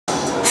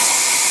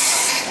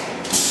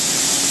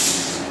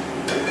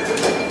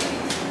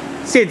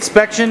It's the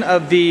inspection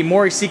of the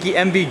Mori Seiki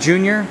MV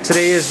Junior.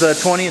 Today is the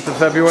 20th of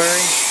February.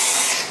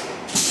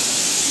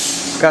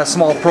 Got a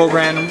small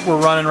program we're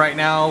running right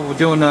now. We're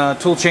doing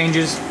tool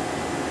changes.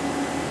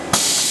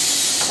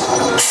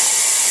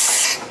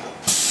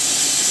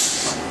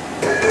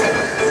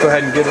 Go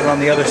ahead and get it on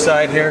the other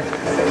side here.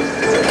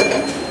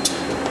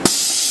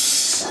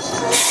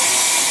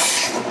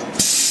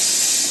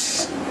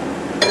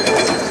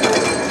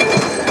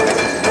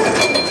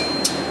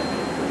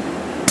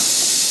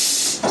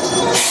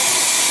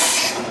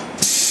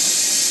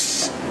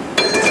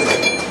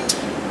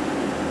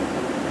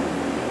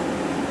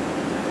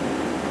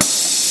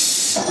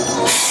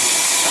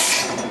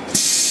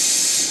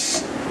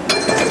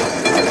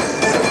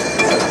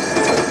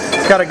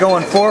 Got it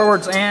going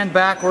forwards and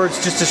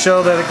backwards just to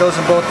show that it goes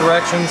in both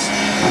directions.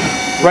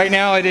 Right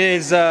now it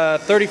is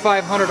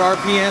 3,500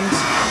 RPMs.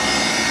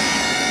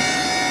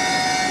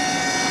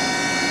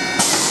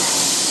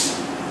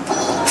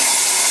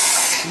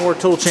 More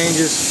tool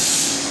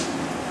changes.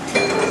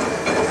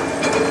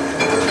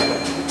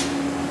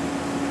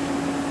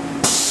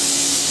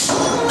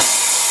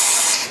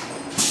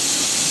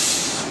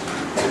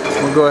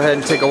 We'll go ahead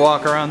and take a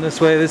walk around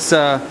this way.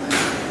 That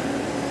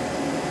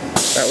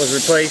was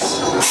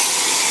replaced.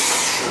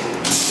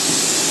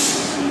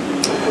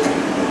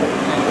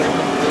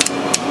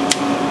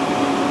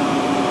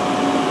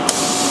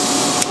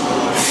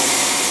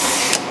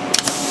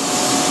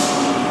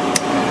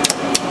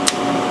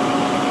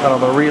 Got all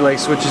the relay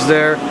switches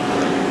there,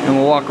 and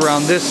we'll walk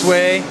around this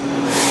way.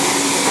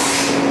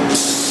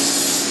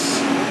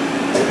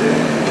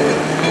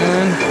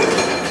 And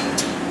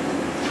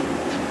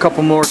a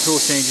couple more tool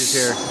changes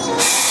here.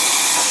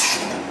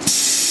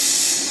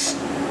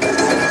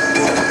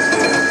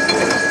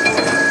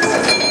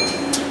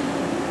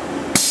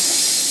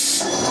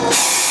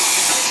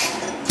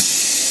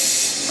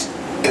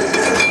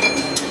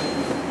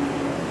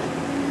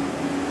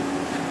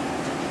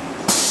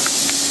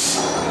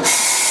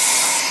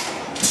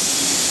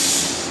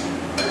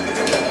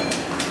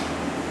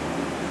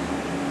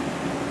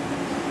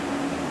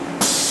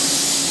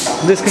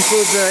 This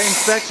concludes the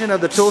inspection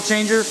of the tool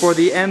changer for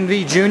the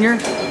MV Junior.